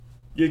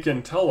You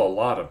can tell a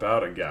lot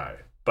about a guy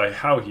by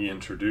how he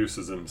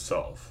introduces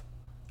himself.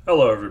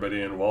 Hello,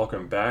 everybody, and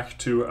welcome back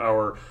to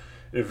our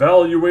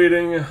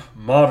Evaluating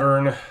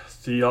Modern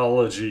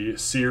Theology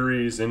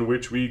series, in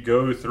which we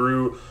go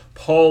through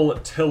Paul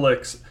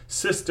Tillich's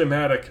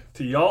systematic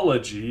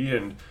theology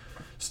and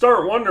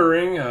start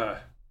wondering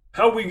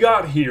how we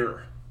got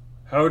here.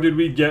 How did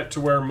we get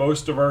to where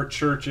most of our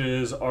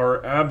churches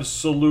are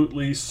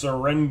absolutely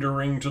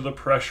surrendering to the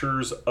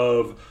pressures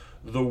of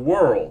the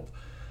world?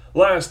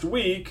 Last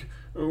week,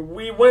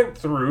 we went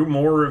through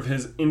more of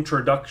his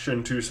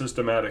introduction to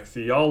systematic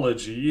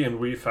theology, and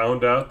we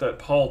found out that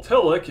Paul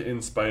Tillich,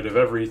 in spite of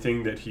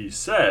everything that he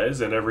says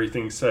and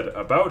everything said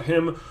about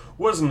him,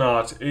 was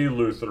not a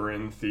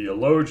Lutheran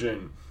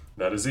theologian.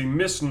 That is a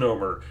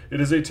misnomer. It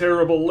is a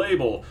terrible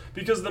label,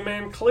 because the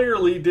man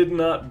clearly did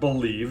not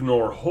believe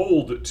nor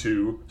hold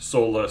to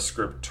sola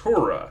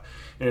scriptura.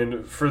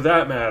 And for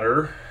that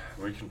matter,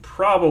 we can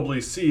probably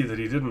see that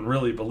he didn't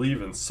really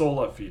believe in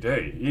sola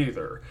fide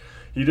either.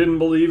 He didn't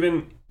believe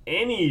in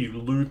any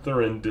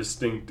Lutheran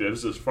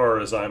distinctives as far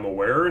as I'm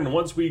aware, and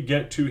once we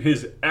get to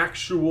his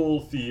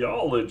actual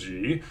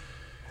theology,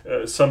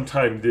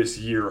 sometime this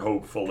year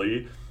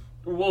hopefully,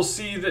 we'll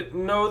see that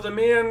no, the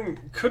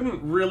man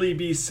couldn't really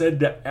be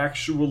said to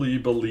actually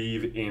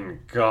believe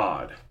in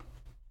God.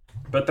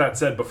 But that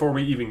said, before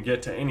we even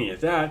get to any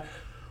of that,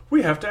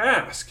 we have to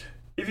ask,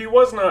 if he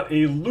was not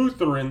a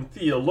Lutheran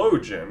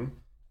theologian,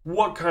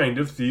 what kind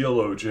of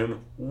theologian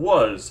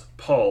was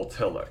Paul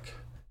Tillich?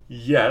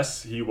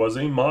 Yes, he was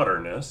a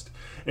modernist,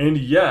 and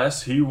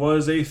yes, he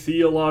was a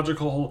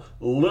theological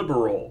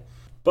liberal.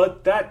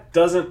 But that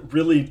doesn't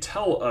really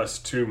tell us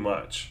too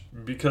much,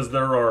 because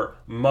there are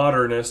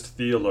modernist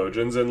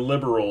theologians and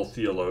liberal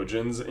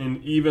theologians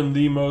in even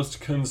the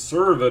most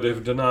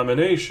conservative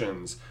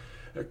denominations.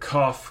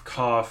 Cough,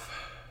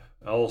 cough,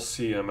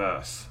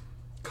 LCMS.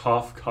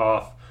 Cough,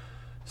 cough,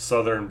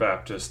 Southern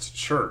Baptist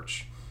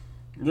Church.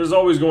 There's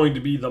always going to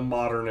be the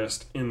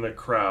modernist in the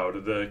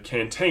crowd, the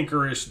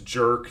cantankerous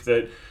jerk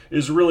that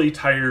is really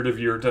tired of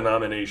your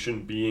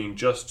denomination being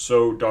just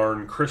so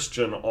darn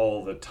Christian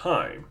all the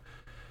time.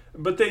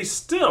 But they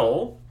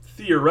still,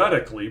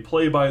 theoretically,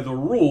 play by the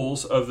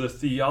rules of the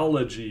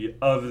theology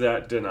of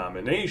that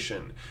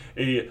denomination.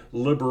 A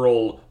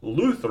liberal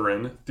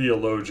Lutheran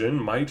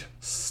theologian might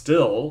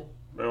still,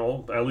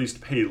 at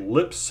least pay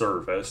lip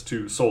service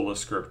to sola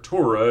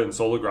scriptura and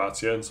sola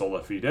gratia and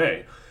sola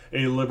fide.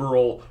 A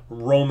liberal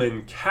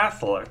Roman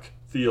Catholic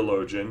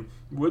theologian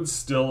would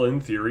still, in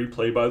theory,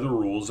 play by the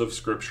rules of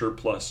Scripture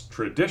plus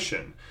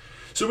tradition.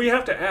 So we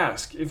have to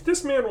ask, if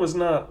this man was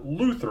not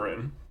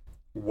Lutheran,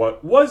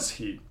 what was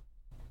he?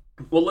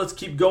 Well, let's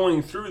keep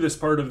going through this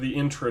part of the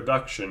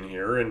introduction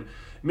here, and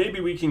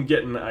maybe we can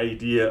get an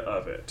idea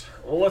of it.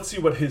 Well, let's see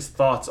what his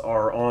thoughts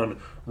are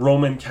on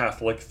Roman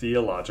Catholic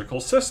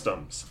theological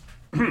systems.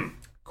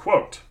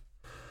 Quote,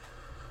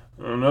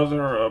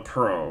 "Another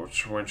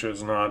approach which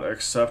is not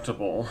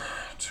acceptable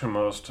to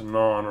most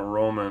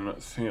non-Roman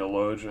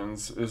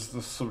theologians is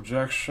the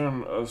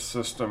subjection of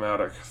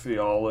systematic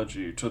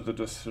theology to the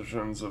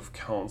decisions of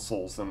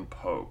councils and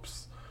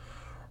popes.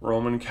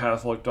 Roman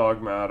Catholic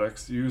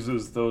dogmatics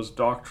uses those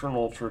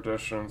doctrinal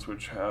traditions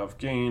which have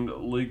gained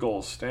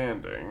legal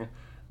standing,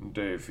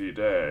 de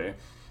fide,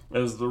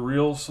 as the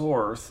real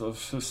source of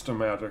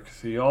systematic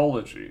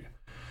theology.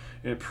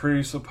 It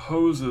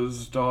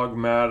presupposes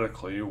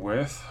dogmatically,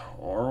 with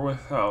or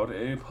without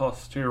a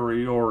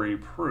posteriori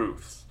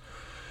proofs,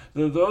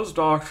 that those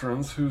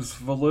doctrines whose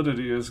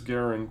validity is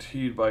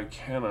guaranteed by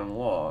canon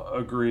law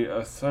agree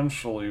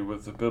essentially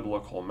with the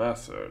biblical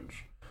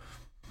message."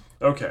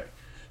 Okay,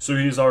 so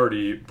he's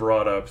already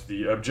brought up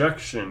the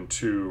objection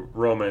to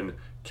Roman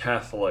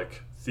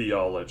Catholic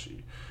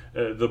theology.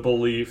 The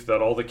belief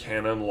that all the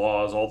canon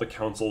laws, all the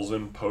councils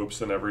and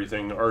popes and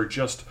everything are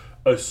just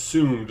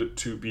assumed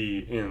to be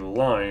in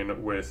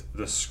line with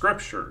the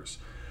scriptures.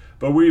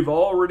 But we've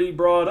already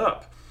brought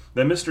up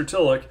that Mr.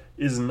 Tillich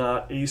is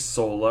not a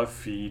sola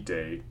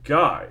fide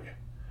guy.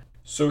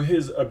 So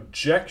his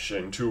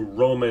objection to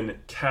Roman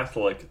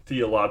Catholic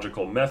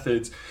theological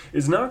methods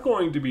is not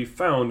going to be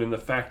found in the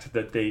fact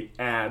that they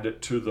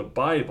add to the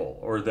Bible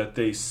or that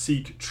they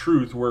seek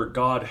truth where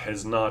God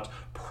has not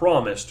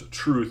promised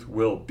truth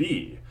will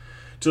be.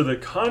 To the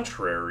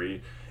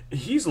contrary,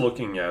 he's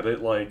looking at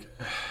it like,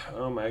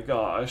 oh my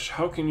gosh,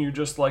 how can you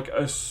just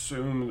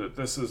assume that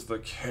this is the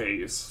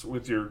case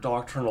with your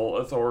doctrinal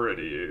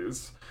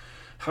authorities?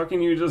 How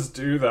can you just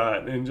do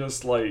that and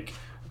just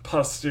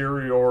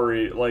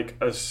posteriori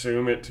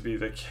assume it to be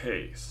the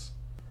case?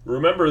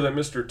 Remember that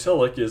Mr.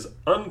 Tillich is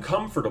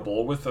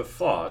uncomfortable with the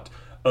thought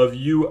of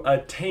you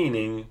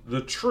attaining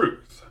the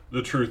truth.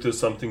 The truth is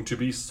something to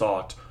be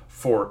sought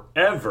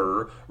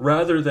forever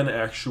rather than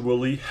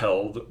actually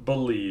held,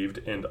 believed,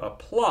 and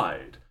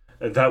applied.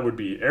 And that would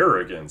be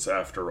arrogance,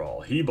 after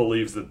all. He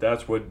believes that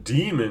that's what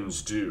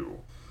demons do.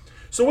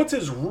 So what's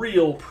his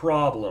real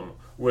problem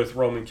with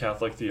Roman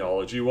Catholic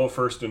theology? Well,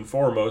 first and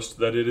foremost,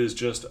 that it is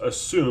just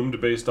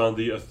assumed based on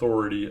the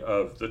authority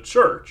of the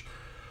church.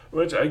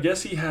 which I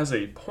guess he has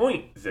a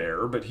point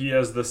there, but he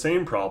has the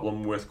same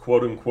problem with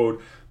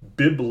quote-unquote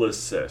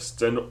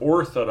biblicists and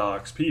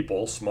orthodox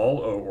people, small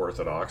o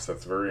orthodox.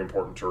 That's very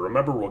important to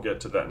remember. We'll get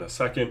to that in a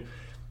second.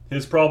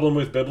 His problem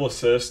with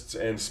biblicists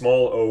and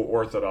small o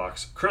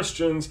orthodox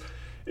Christians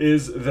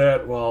is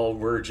that,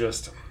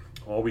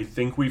 we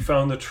think we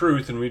found the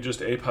truth and we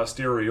just a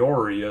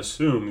posteriori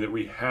assume that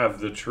we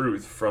have the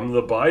truth from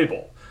the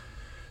Bible.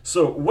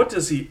 So what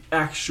does he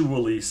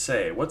actually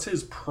say? What's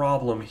his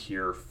problem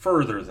here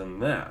further than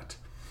that?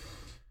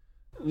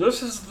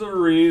 This is the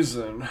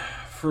reason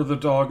for the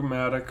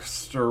dogmatic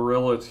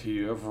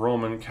sterility of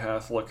Roman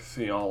Catholic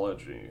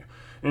theology,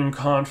 in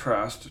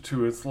contrast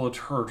to its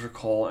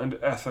liturgical and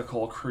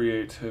ethical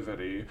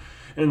creativity,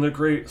 and the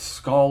great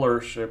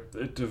scholarship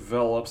it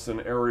develops in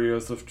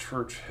areas of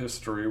church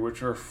history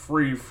which are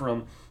free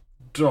from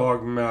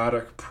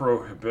dogmatic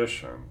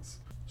prohibitions.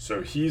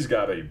 So he's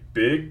got a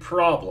big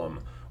problem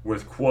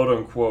with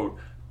quote-unquote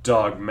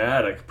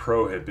dogmatic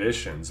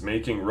prohibitions,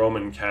 making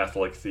Roman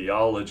Catholic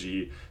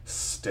theology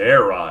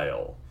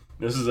sterile.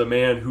 This is a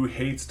man who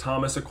hates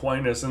Thomas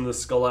Aquinas and the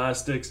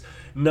scholastics,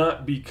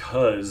 not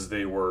because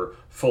they were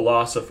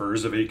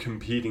philosophers of a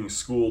competing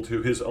school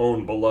to his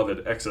own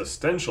beloved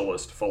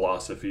existentialist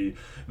philosophy.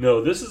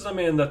 No, this is a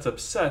man that's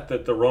upset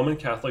that the Roman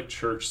Catholic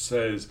Church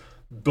says,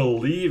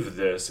 believe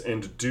this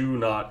and do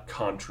not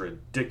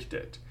contradict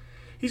it.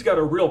 He's got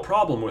a real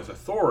problem with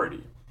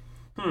authority.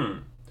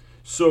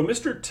 So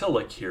Mr.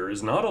 Tillich here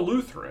is not a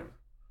Lutheran,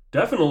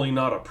 definitely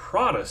not a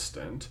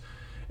Protestant,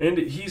 and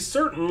he's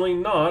certainly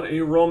not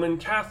a Roman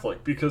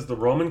Catholic, because the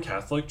Roman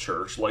Catholic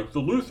Church, like the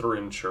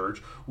Lutheran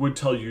Church, would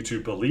tell you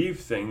to believe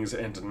things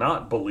and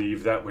not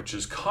believe that which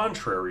is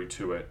contrary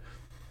to it.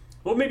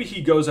 Well, maybe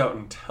he goes out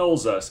and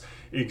tells us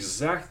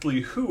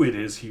exactly who it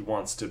is he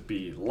wants to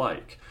be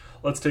like.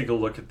 Let's take a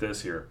look at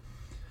this here.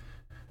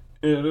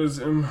 It is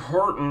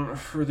important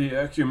for the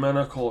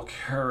ecumenical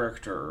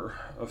character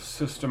of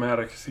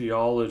systematic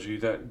theology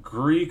that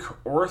Greek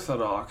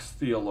Orthodox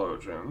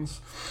theologians,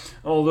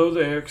 although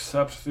they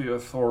accept the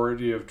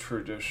authority of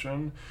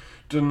tradition,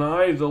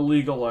 deny the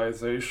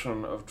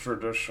legalization of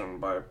tradition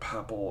by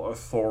papal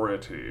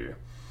authority.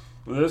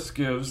 This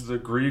gives the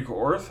Greek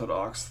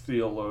Orthodox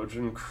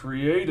theologian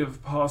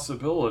creative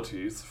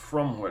possibilities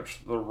from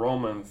which the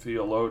Roman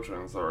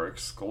theologians are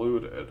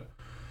excluded.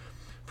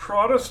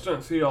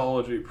 Protestant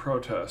theology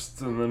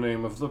protests in the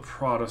name of the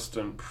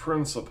Protestant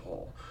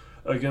principle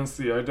against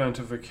the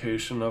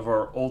identification of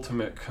our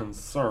ultimate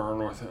concern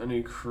with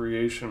any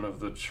creation of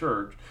the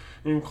Church,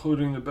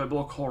 including the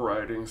biblical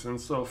writings,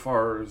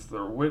 insofar as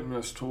their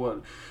witness to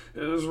what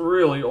is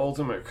really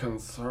ultimate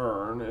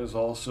concern is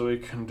also a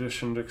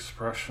conditioned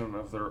expression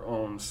of their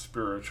own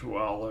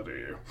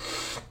spirituality.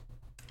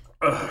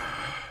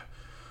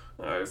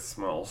 I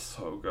smell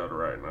so good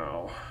right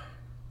now.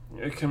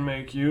 It can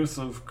make use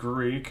of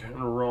Greek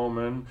and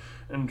Roman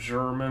and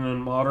German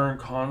and modern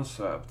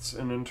concepts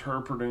in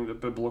interpreting the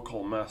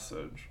biblical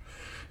message.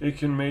 It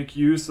can make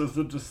use of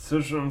the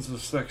decisions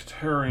of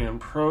sectarian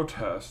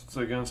protests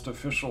against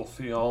official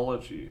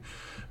theology,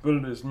 but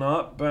it is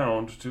not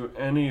bound to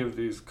any of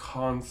these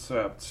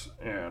concepts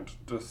and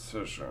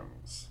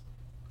decisions.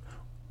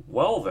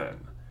 Well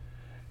then,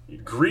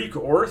 Greek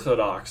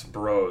Orthodox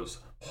bros,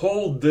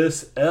 hold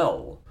this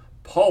L.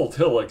 Paul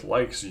Tillich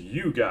likes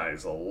you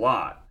guys a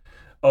lot.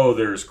 Oh,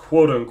 there's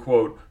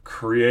quote-unquote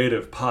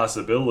creative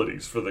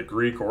possibilities for the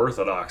Greek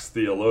Orthodox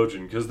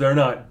theologian because they're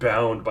not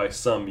bound by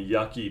some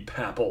yucky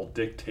papal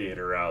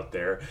dictator out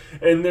there,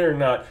 and they're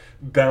not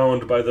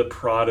bound by the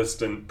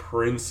Protestant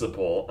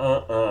principle.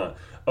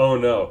 Oh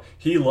no,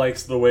 he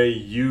likes the way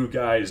you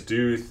guys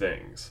do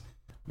things.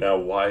 Now,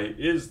 why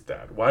is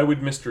that? Why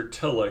would Mr.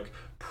 Tillich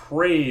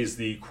praise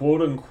the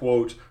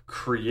quote-unquote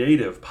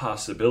creative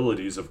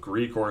possibilities of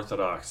Greek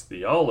Orthodox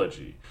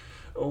theology?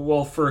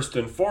 Well, first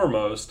and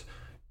foremost,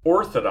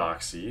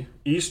 Orthodoxy,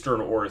 Eastern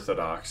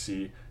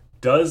Orthodoxy,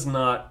 does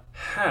not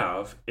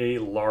have a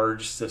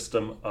large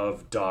system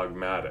of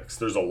dogmatics.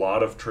 There's a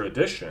lot of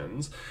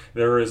traditions.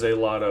 There is a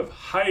lot of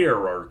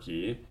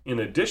hierarchy in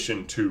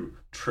addition to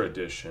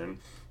tradition,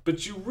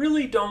 but you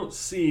really don't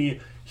see,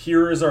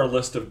 here is our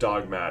list of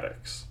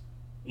dogmatics.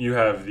 You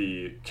have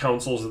the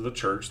councils of the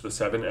church, the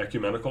 7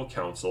 ecumenical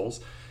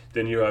councils.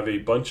 Then you have a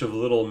bunch of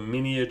little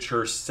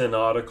miniature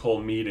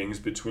synodical meetings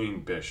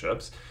between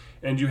bishops,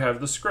 and you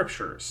have the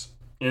scriptures.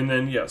 And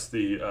then, yes,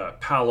 the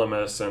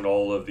Palamas and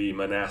all of the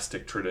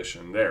monastic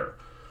tradition there.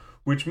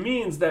 Which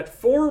means that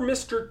for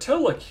Mr.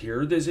 Tillich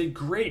here, there's a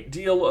great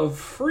deal of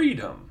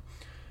freedom.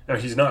 Now,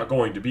 he's not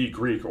going to be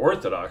Greek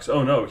Orthodox.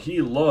 Oh no,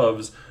 he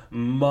loves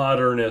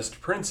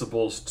modernist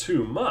principles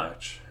too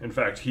much. In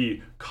fact,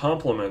 he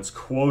compliments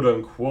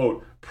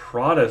quote-unquote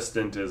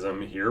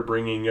Protestantism here,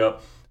 bringing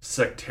up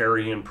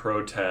sectarian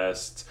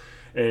protests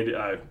and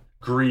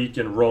Greek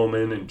and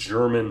Roman and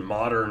German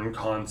modern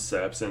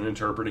concepts and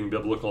interpreting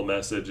biblical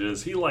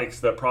messages. He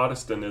likes that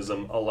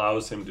Protestantism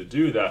allows him to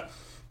do that,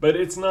 but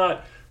it's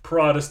not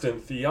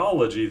Protestant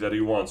theology that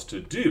he wants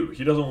to do.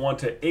 He doesn't want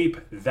to ape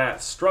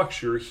that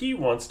structure. He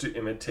wants to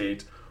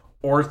imitate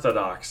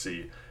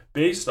orthodoxy,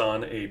 based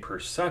on a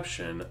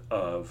perception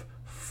of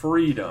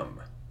freedom.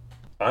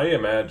 I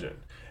imagine,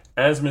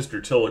 as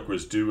Mr. Tillich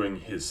was doing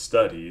his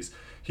studies,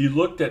 he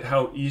looked at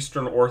how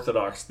Eastern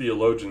Orthodox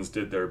theologians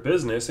did their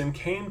business and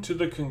came to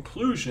the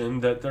conclusion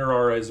that there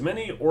are as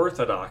many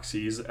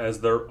orthodoxies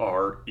as there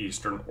are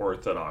Eastern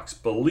Orthodox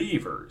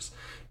believers,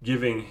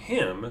 giving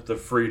him the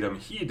freedom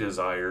he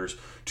desires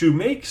to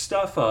make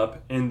stuff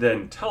up and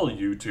then tell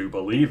you to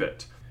believe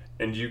it.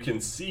 And you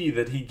can see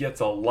that he gets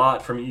a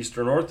lot from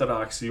Eastern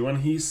Orthodoxy when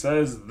he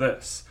says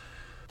this: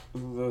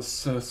 the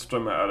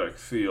systematic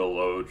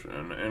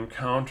theologian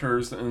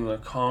encounters in the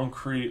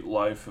concrete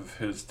life of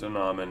his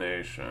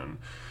denomination,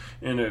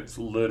 in its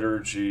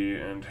liturgy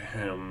and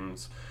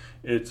hymns,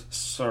 its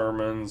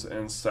sermons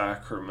and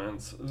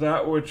sacraments,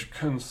 that which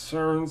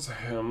concerns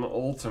him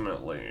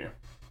ultimately,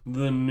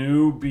 the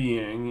new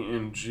being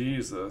in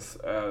Jesus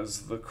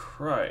as the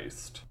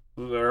Christ.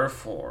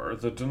 Therefore,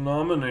 the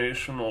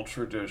denominational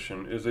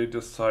tradition is a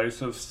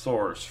decisive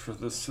source for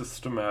the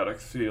systematic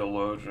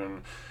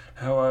theologian,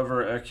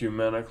 however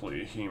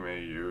ecumenically he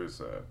may use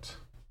it.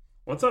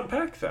 Let's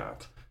unpack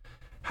that.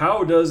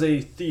 How does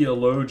a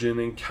theologian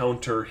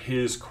encounter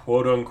his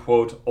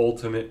quote-unquote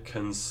ultimate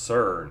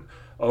concern?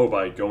 Oh,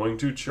 by going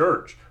to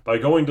church, by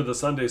going to the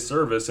Sunday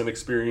service and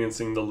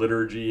experiencing the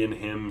liturgy and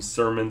hymns,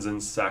 sermons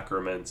and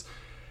sacraments.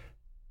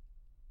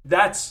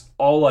 That's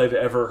all I've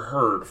ever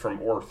heard from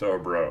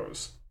Ortho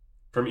Bros.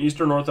 From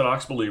Eastern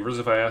Orthodox believers,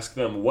 if I ask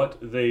them what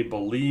they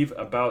believe,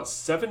 about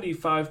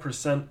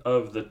 75%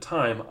 of the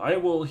time I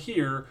will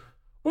hear,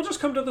 well, just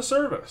come to the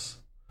service.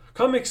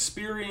 Come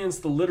experience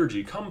the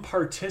liturgy. Come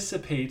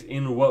participate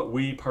in what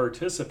we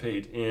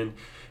participate in,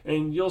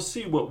 and you'll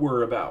see what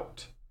we're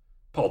about.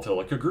 Paul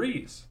Tillich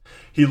agrees.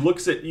 He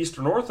looks at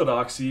Eastern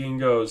Orthodoxy and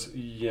goes,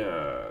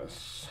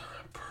 yes,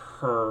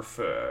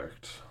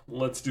 perfect.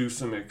 Let's do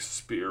some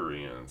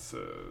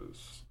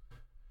experiences.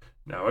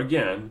 Now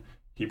again,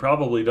 he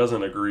probably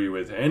doesn't agree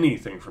with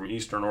anything from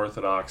Eastern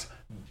Orthodox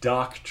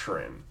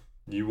doctrine.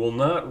 You will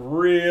not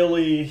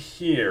really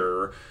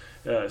hear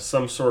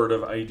some sort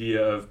of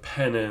idea of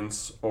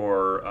penance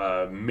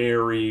or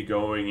Mary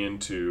going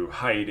into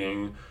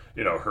hiding,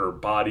 her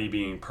body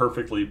being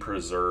perfectly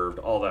preserved,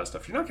 all that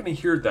stuff. You're not going to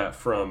hear that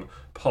from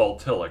Paul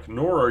Tillich,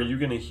 nor are you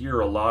going to hear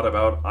a lot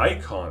about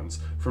icons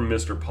from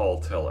Mr.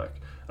 Paul Tillich.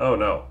 Oh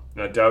no,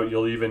 I doubt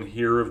you'll even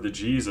hear of the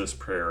Jesus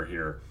prayer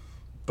here.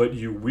 But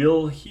you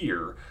will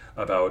hear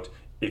about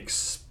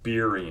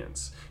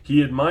experience.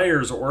 He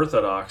admires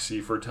orthodoxy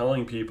for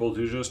telling people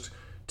to just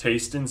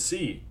taste and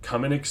see,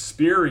 come and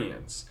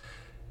experience.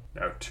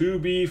 Now, to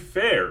be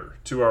fair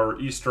to our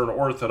Eastern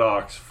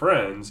Orthodox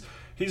friends,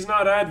 he's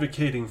not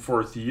advocating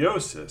for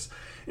theosis.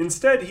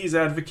 Instead, he's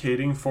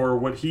advocating for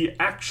what he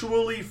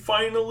actually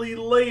finally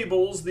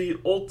labels the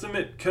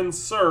ultimate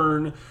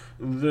concern,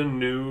 the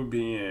new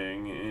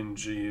being in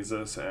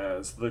Jesus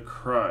as the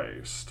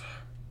Christ.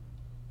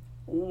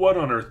 What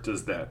on earth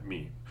does that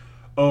mean?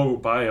 Oh,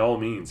 by all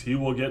means, he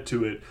will get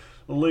to it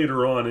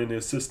later on in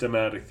his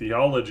systematic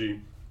theology,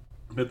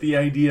 but the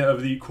idea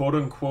of the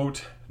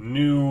quote-unquote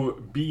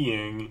new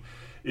being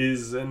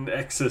is an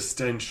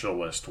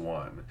existentialist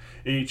one,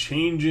 a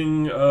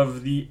changing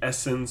of the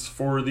essence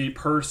for the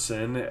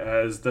person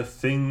as the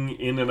thing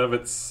in and of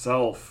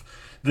itself,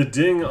 the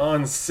ding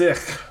on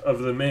sich of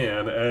the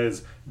man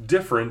as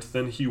different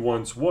than he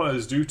once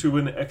was due to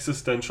an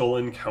existential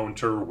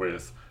encounter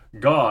with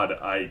God,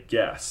 I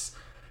guess.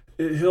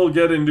 He'll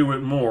get into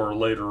it more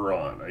later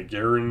on, I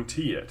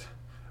guarantee it.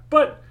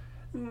 But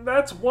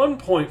that's one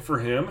point for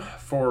him,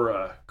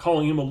 for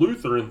calling him a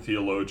Lutheran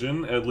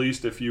theologian, at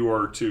least if you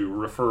are to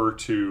refer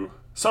to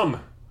some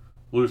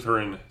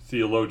Lutheran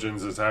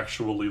theologians as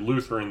actually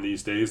Lutheran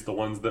these days, the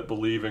ones that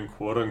believe in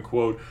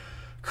quote-unquote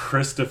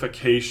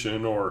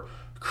Christification or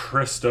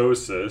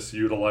Christosis,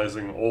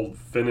 utilizing old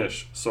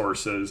Finnish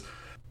sources.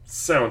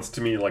 Sounds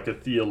to me like a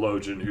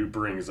theologian who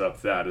brings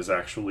up that is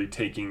actually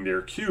taking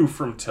their cue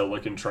from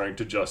Tillich and trying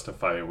to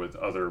justify it with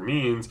other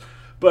means,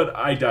 but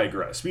I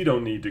digress. We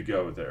don't need to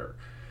go there.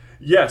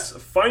 Yes,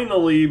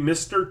 finally,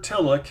 Mr.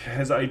 Tillich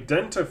has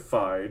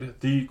identified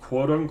the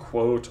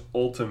quote-unquote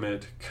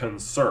ultimate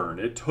concern.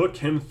 It took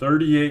him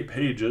 38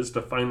 pages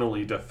to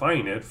finally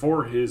define it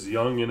for his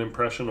young and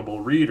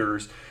impressionable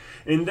readers,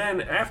 and then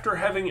after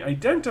having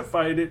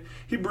identified it,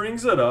 he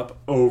brings it up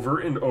over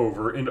and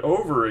over and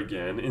over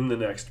again in the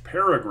next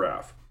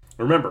paragraph.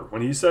 Remember,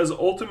 when he says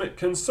ultimate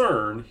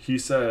concern, he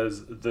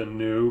says the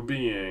new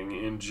being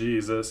in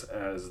Jesus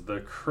as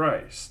the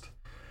Christ.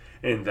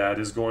 And that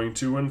is going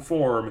to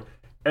inform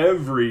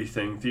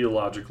everything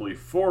theologically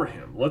for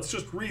him. Let's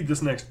just read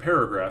this next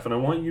paragraph, and I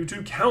want you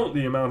to count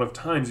the amount of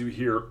times you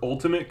hear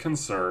ultimate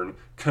concern,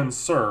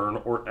 concern,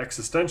 or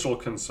existential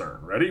concern.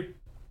 Ready?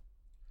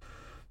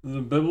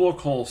 The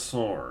biblical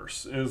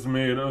source is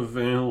made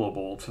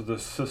available to the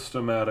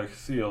systematic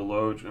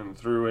theologian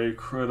through a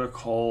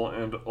critical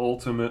and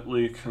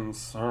ultimately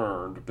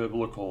concerned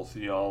biblical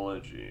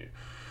theology.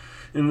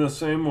 In the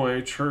same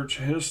way, church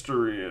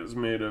history is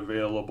made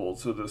available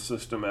to the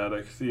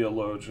systematic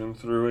theologian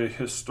through a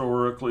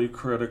historically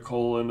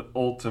critical and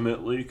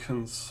ultimately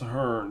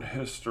concerned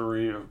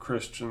history of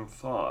Christian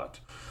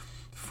thought,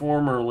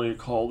 formerly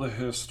called a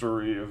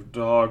history of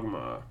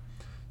dogma.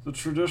 The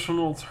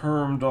traditional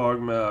term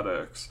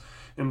dogmatics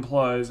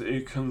implies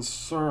a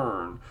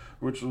concern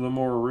which the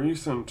more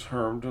recent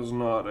term does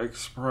not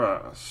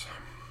express.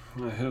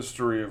 A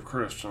history of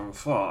Christian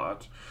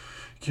thought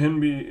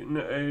can be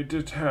a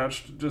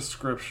detached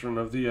description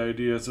of the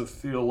ideas of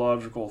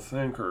theological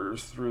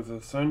thinkers through the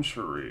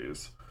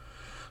centuries.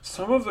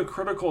 Some of the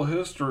critical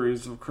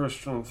histories of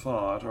Christian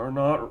thought are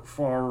not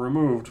far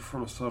removed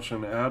from such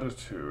an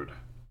attitude.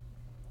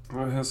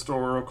 A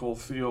historical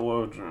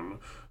theologian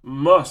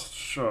must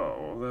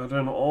show that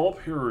in all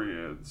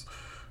periods,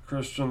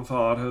 Christian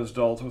thought has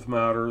dealt with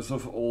matters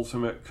of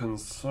ultimate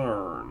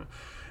concern,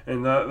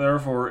 and that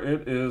therefore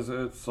it is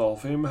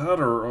itself a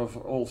matter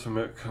of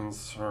ultimate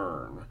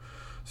concern.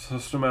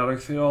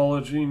 Systematic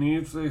theology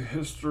needs a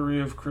history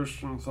of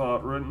Christian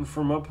thought written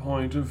from a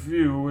point of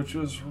view which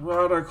is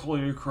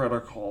radically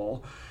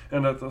critical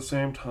and at the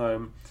same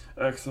time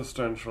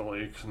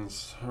existentially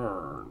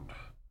concerned.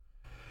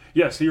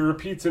 Yes, he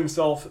repeats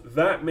himself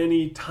that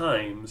many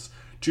times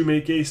to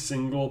make a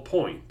single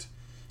point.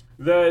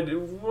 That,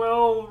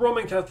 well,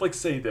 Roman Catholics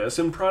say this,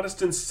 and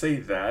Protestants say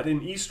that,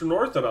 and Eastern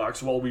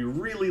Orthodox, while we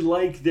really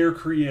like their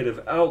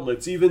creative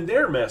outlets, even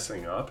they're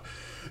messing up,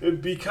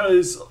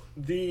 because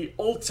the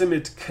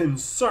ultimate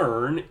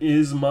concern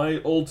is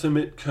my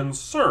ultimate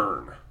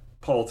concern,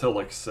 Paul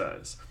Tillich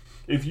says.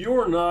 If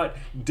you're not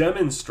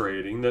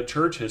demonstrating that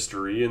church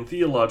history and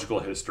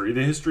theological history,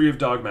 the history of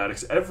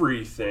dogmatics,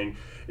 everything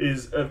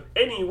is of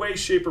any way,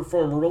 shape, or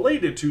form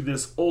related to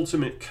this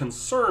ultimate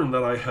concern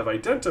that I have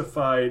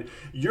identified,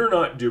 you're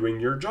not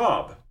doing your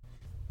job.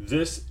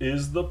 This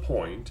is the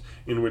point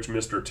in which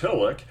Mr.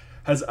 Tillich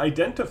has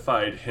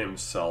identified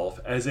himself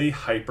as a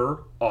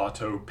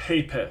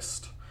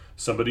hyper-auto-papist,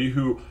 somebody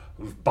who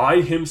by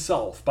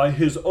himself, by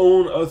his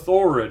own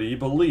authority,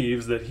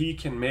 believes that he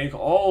can make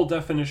all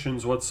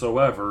definitions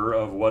whatsoever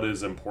of what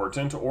is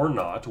important or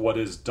not, what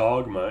is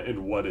dogma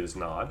and what is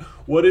not,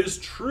 what is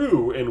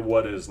true and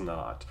what is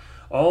not,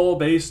 all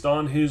based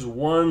on his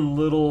one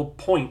little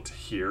point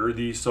here,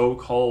 the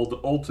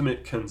so-called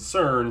ultimate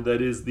concern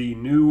that is the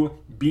new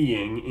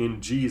being in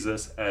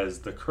Jesus as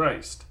the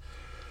Christ.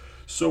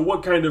 So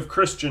what kind of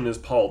Christian is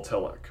Paul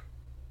Tillich?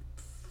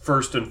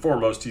 First and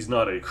foremost, he's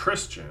not a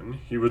Christian.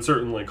 He would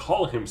certainly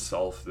call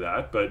himself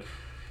that, but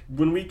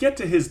when we get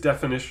to his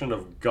definition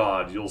of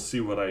God, you'll see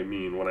what I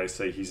mean when I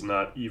say he's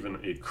not even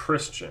a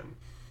Christian.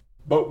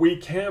 But we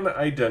can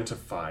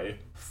identify,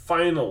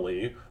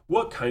 finally,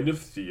 what kind of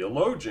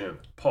theologian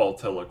Paul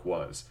Tillich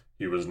was.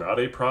 He was not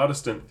a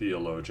Protestant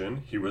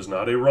theologian. He was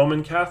not a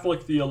Roman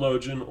Catholic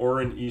theologian or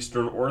an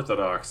Eastern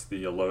Orthodox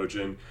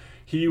theologian.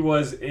 He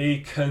was a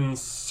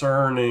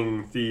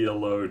concerning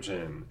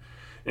theologian.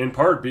 In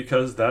part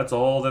because that's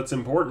all that's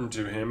important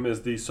to him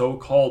is the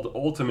so-called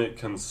ultimate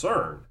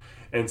concern.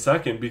 And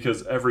second,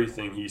 because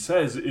everything he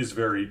says is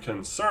very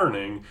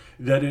concerning,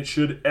 that it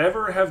should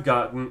ever have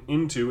gotten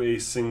into a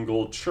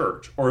single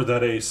church, or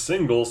that a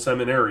single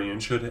seminarian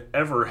should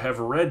ever have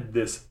read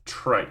this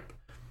tripe.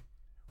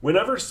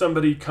 Whenever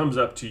somebody comes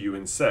up to you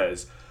and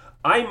says,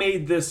 "I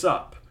made this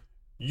up,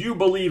 you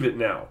believe it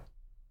now,"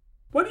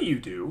 what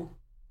do?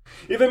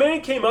 If a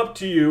man came up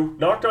to you,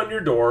 knocked on your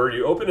door,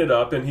 you open it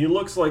up, and he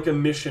looks like a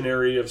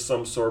missionary of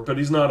some sort, but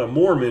he's not a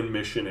Mormon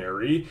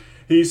missionary,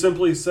 he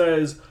simply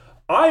says,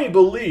 "I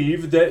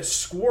believe that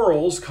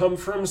squirrels come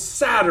from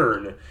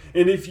Saturn,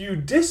 and if you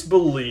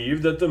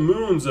disbelieve that the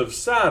moons of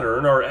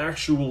Saturn are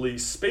actually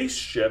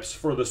spaceships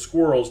for the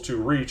squirrels to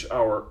reach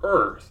our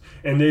Earth,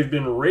 and they've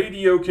been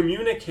radio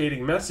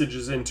communicating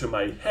messages into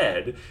my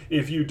head,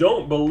 if you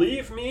don't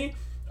believe me,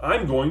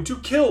 I'm going to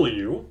kill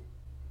you,"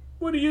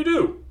 what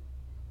do?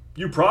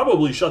 You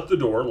probably shut the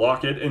door,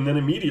 lock it, and then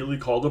immediately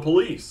call the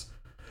police.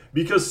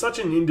 Because such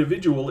an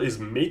individual is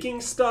making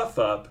stuff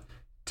up,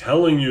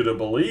 telling you to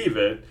believe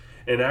it,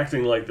 and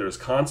acting like there's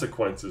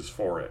consequences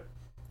for it.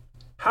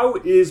 How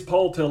is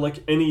Paul Tillich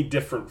any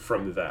different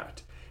from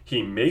that?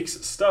 He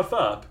makes stuff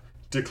up,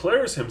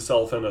 declares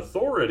himself an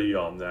authority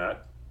on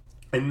that,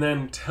 and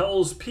then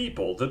tells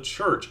people, the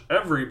church,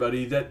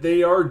 everybody, that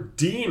they are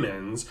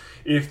demons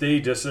if they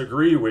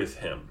disagree with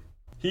him.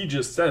 He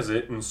just says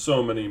it in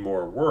so many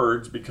more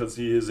words because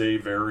he is a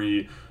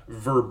very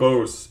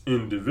verbose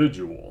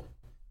individual.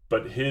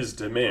 But his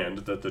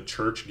demand that the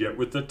church get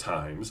with the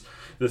times,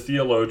 the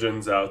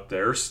theologians out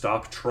there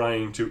stop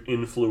trying to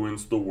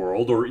influence the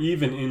world or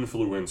even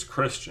influence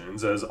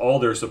Christians, as all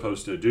they're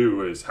supposed to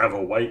do is have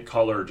a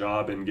white-collar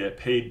job and get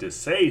paid to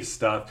say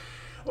stuff,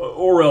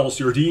 or else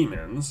you're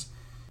demons.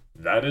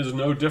 That is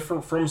no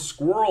different from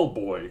Squirrel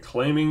Boy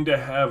claiming to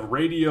have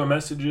radio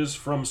messages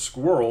from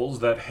squirrels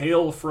that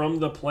hail from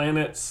the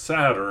planet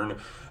Saturn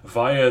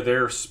via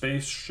their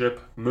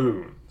spaceship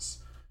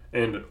moons.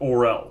 And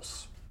or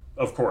else.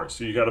 Of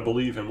course, you got to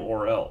believe him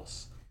or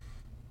else.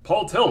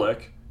 Paul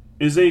Tillich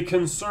is a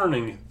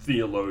concerning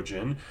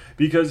theologian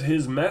because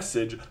his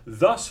message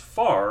thus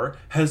far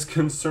has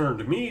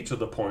concerned me to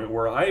the point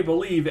where I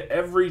believe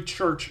every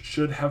church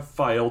should have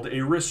filed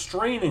a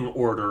restraining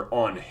order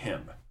on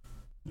him.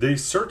 They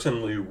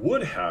certainly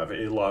would have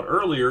a lot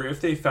earlier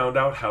if they found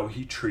out how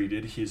he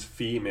treated his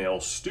female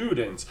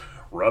students,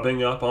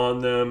 rubbing up on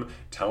them,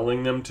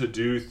 telling them to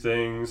do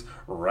things,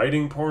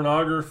 writing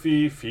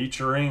pornography,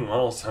 featuring,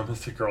 some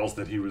of the girls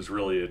that he was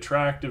really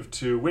attractive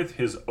to, with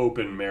his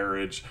open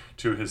marriage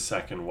to his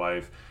second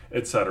wife,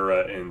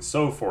 etc., and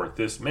so forth.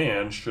 This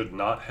man should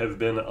not have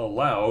been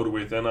allowed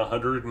within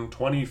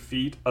 120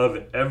 feet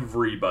of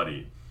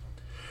everybody.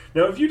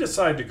 Now, if you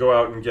decide to go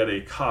out and get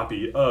a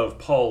copy of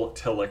Paul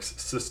Tillich's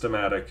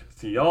Systematic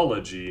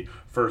Theology,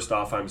 first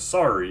off, I'm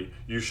sorry,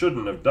 you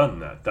shouldn't have done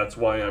that. That's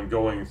why I'm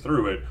going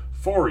through it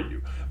for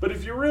you. But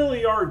if you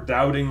really are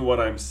doubting what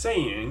I'm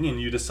saying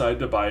and you decide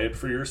to buy it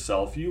for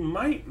yourself, you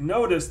might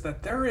notice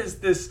that there is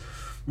this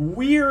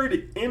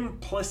weird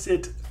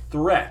implicit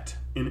threat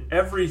in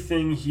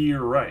everything he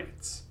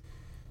writes.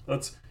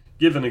 Let's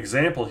give an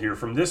example here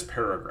from this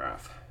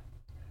paragraph.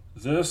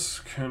 This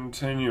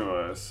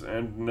continuous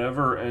and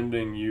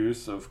never-ending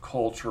use of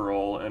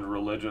cultural and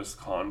religious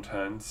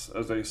contents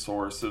as a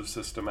source of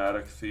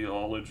systematic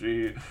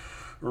theology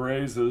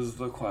raises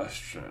the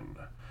question: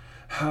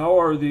 how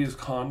are these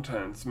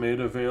contents made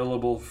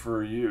available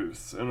for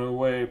use in a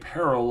way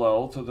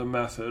parallel to the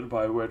method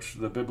by which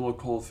the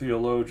biblical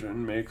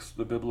theologian makes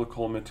the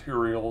biblical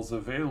materials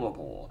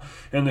available,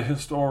 and the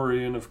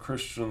historian of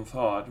Christian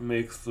thought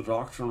makes the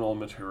doctrinal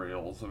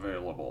materials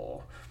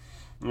available?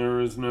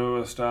 There is no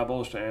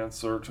established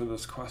answer to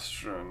this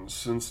question,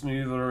 since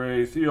neither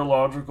a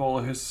theological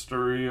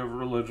history of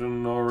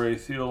religion nor a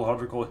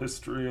theological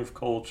history of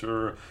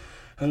culture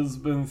has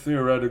been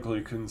theoretically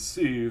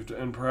conceived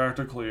and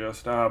practically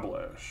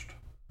established.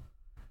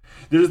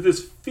 There's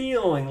this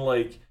feeling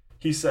like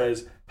he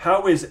says,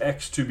 how is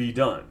X to be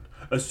done?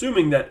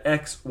 Assuming that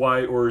X,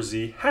 Y, or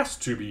Z has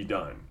to be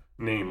done,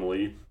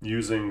 namely,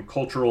 using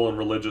cultural and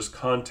religious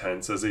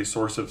contents as a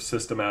source of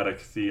systematic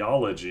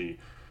theology,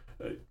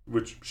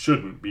 which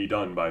shouldn't be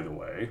done, by the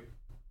way.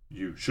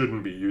 You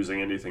shouldn't be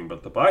using anything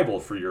but the Bible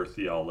for your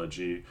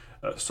theology,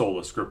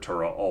 sola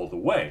scriptura all the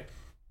way.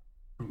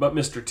 But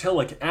Mr.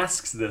 Tillich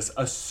asks this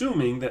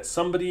assuming that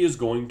somebody is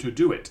going to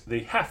do it. They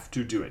have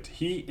to do it.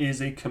 He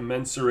is a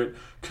commensurate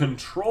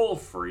control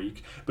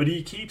freak, but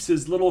he keeps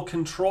his little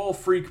control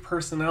freak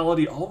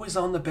personality always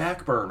on the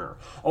back burner,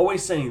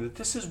 always saying that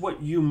this is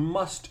what you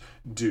must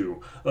do.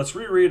 Let's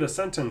reread a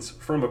sentence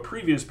from a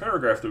previous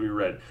paragraph that we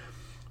read.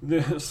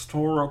 The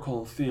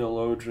historical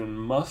theologian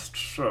must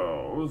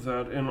show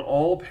that in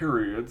all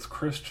periods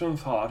Christian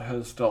thought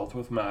has dealt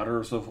with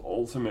matters of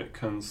ultimate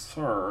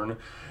concern,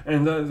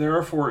 and that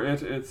therefore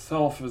it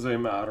itself is a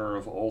matter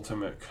of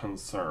ultimate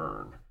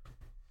concern.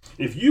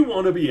 If you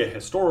want to be a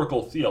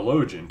historical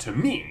theologian, to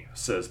me,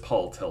 says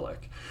Paul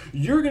Tillich,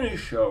 you're going to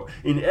show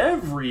in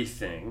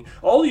everything,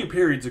 all your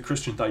periods of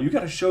Christian thought, you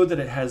got to show that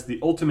it has the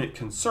ultimate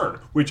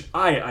concern, which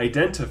I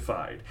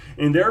identified,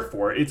 and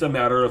therefore it's a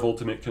matter of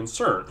ultimate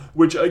concern,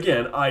 which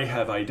again I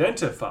have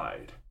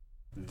identified.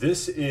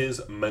 This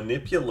is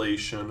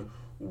manipulation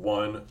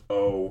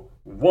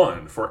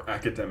 101 for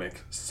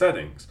academic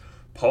settings.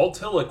 Paul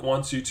Tillich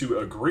wants you to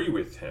agree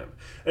with him,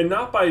 and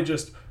not by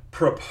just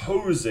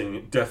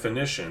proposing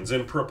definitions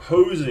and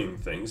proposing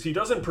things. He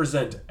doesn't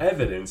present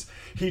evidence.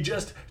 He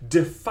just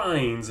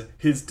defines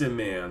his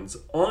demands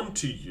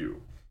onto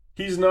you.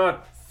 He's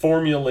not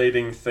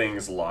formulating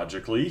things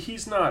logically.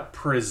 He's not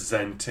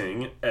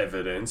presenting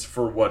evidence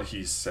for what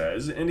he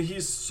says, and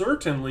he's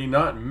certainly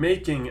not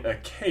making a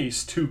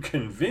case to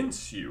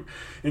convince you.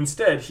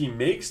 Instead, he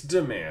makes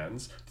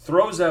demands,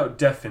 throws out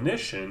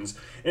definitions,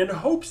 and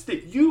hopes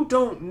that you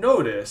don't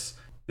notice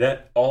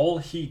that all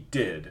he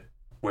did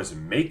was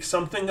make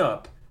something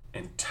up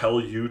and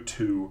tell you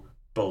to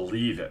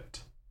believe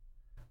it.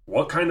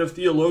 What kind of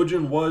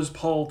theologian was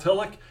Paul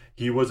Tillich?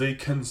 He was a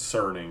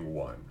concerning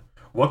one.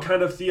 What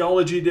kind of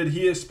theology did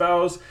he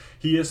espouse?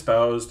 He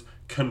espoused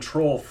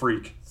control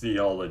freak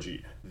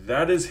theology.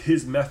 That is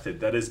his method.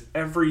 That is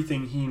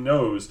everything he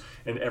knows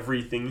and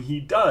everything he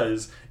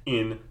does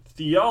in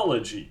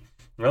theology.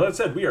 Now, that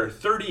said, we are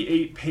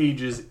 38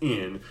 pages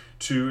in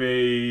to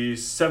a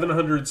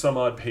 700 some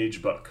odd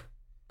page book.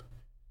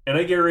 And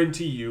I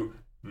guarantee you,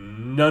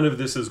 none of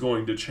this is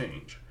going to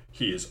change.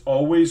 He is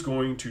always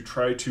going to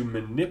try to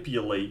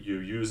manipulate you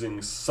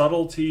using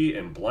subtlety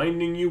and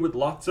blinding you with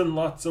lots and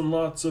lots and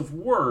lots of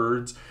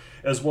words,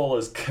 as well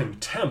as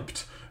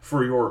contempt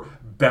for your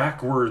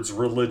backwards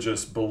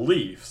religious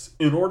beliefs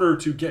in order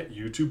to get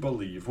you to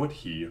believe what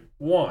he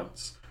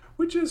wants,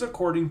 which is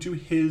according to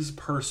his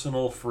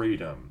personal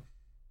freedom,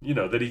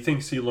 that he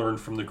thinks he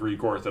learned from the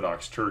Greek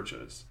Orthodox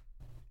churches.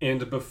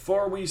 And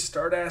before we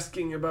start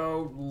asking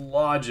about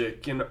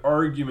logic and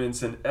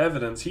arguments and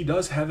evidence, he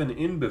does have an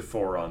in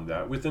before on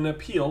that with an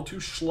appeal to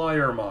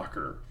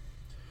Schleiermacher.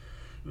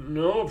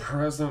 No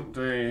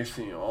present-day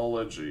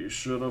theology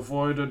should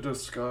avoid a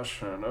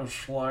discussion of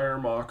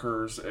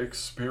Schleiermacher's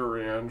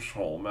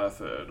experiential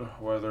method,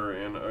 whether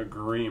in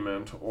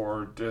agreement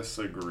or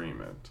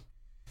disagreement.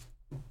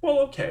 Well,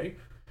 okay,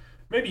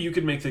 maybe you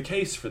could make the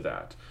case for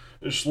that.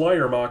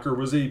 Schleiermacher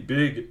was a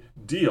big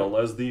deal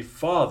as the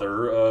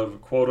father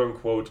of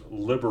quote-unquote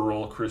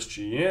liberal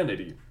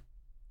Christianity,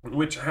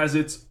 which has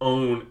its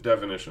own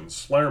definitions.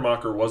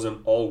 Schleiermacher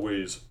wasn't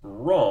always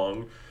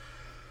wrong,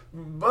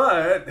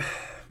 but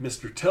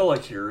Mr.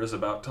 Tillich here is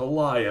about to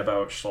lie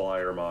about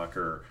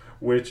Schleiermacher,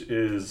 which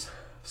is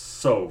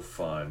so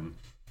fun.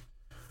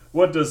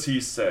 What does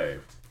he say?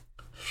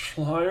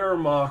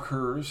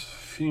 Schleiermacher's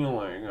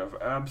feeling of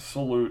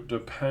absolute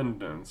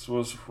dependence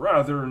was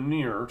rather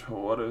near to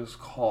what is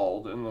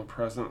called in the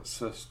present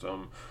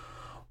system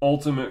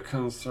ultimate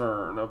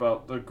concern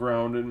about the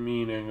ground and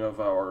meaning of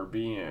our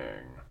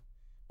being.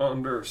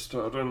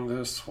 Understood in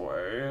this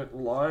way, it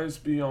lies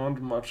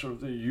beyond much of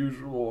the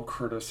usual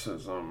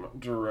criticism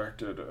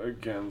directed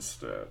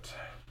against it.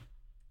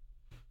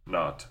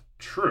 Not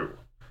true.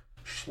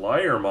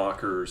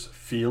 Schleiermacher's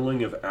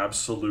feeling of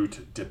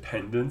absolute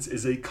dependence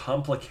is a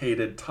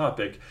complicated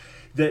topic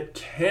that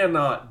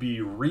cannot be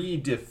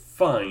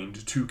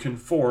redefined to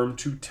conform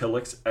to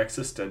Tillich's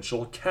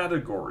existential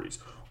categories.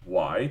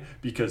 Why?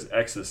 Because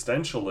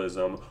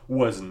existentialism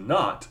was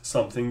not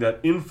something that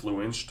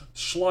influenced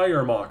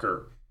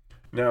Schleiermacher.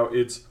 Now,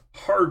 it's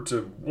hard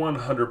to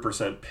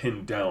 100%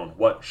 pin down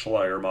what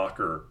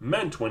Schleiermacher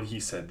meant when he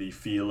said the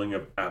feeling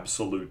of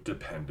absolute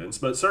dependence,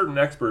 but certain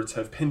experts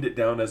have pinned it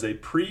down as a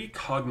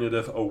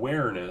precognitive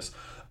awareness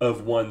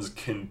of one's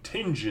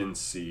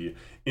contingency,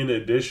 in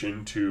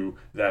addition to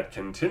that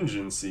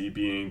contingency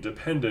being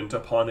dependent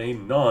upon a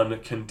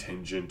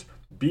non-contingent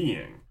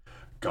being.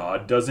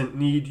 God doesn't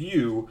need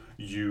you,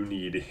 you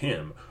need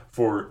him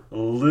for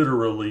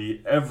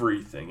literally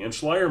everything. And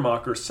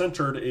Schleiermacher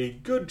centered a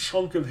good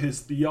chunk of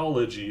his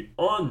theology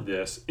on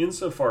this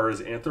insofar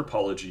as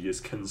anthropology is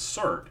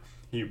concerned.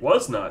 He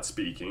was not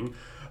speaking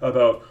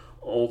about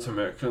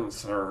ultimate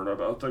concern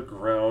about the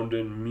ground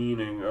and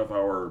meaning of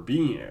our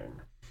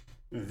being.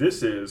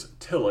 This is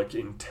Tillich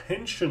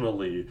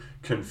intentionally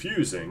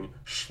confusing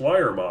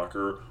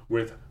Schleiermacher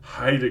with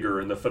Heidegger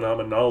and the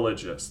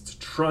phenomenologists,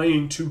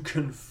 trying to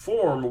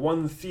conform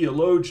one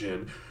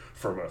theologian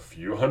from a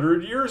few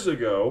hundred years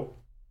ago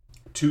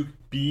to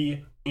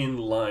be in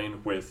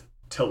line with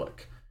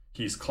Tillich.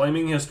 He's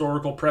claiming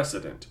historical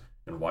precedent.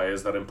 And why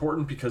is that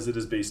important? Because it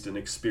is based in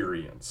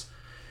experience.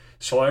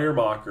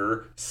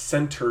 Schleiermacher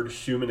centered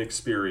human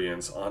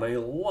experience on a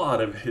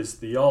lot of his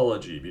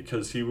theology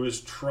because he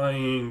was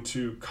trying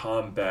to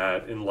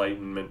combat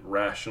Enlightenment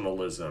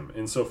rationalism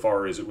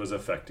insofar as it was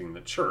affecting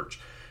the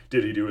church.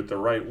 Did he do it the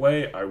right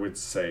way? I would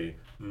say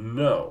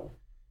no.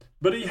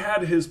 But he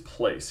had his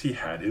place, he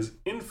had his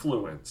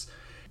influence.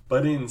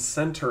 But in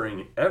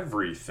centering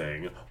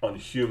everything on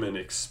human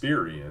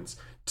experience,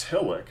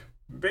 Tillich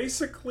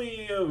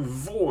basically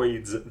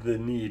avoids the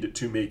need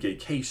to make a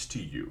case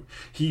to you.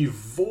 He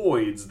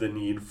voids the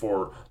need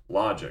for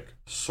logic,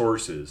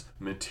 sources,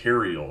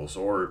 materials,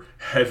 or,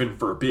 heaven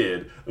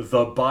forbid,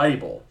 the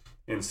Bible.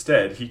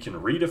 Instead, he can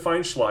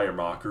redefine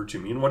Schleiermacher to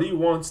mean what he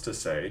wants to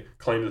say,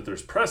 claim that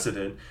there's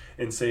precedent,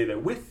 and say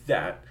that with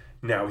that,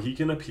 now he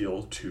can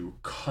appeal to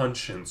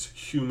conscience,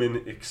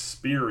 human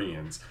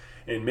experience,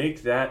 and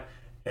make that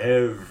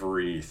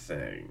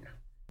everything.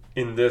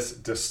 In this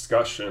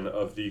discussion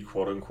of the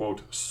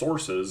quote-unquote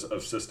sources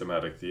of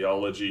systematic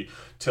theology,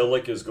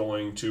 Tillich is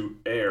going to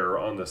err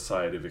on the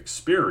side of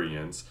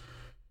experience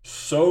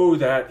so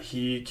that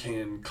he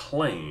can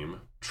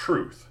claim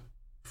truth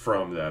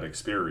from that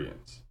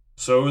experience.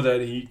 So that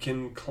he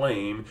can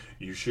claim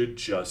you should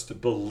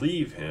just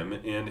believe him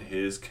in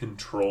his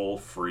control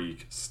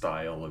freak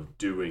style of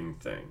doing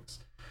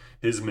things.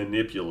 His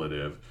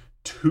manipulative,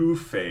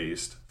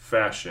 two-faced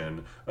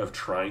fashion of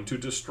trying to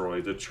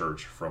destroy the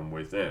church from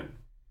within.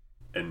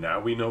 And now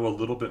we know a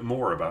little bit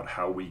more about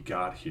how we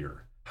got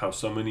here, how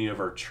so many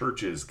of our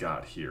churches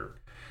got here.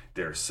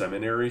 Their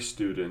seminary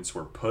students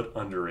were put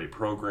under a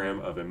program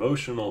of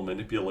emotional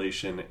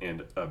manipulation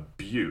and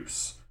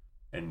abuse.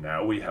 And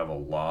now we have a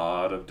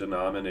lot of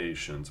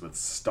denominations with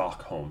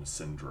Stockholm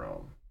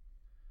Syndrome.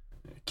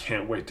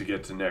 Can't wait to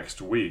get to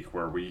next week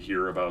where we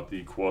hear about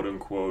the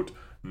quote-unquote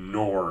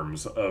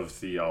norms of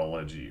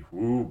theology.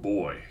 Ooh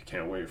boy,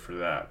 can't wait for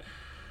that.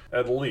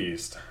 At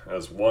least,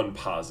 as one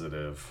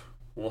positive,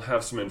 we'll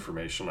have some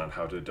information on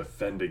how to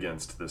defend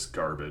against this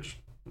garbage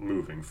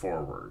moving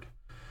forward.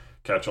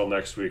 Catch y'all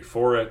next week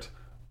for it.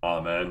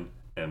 Amen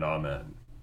and amen.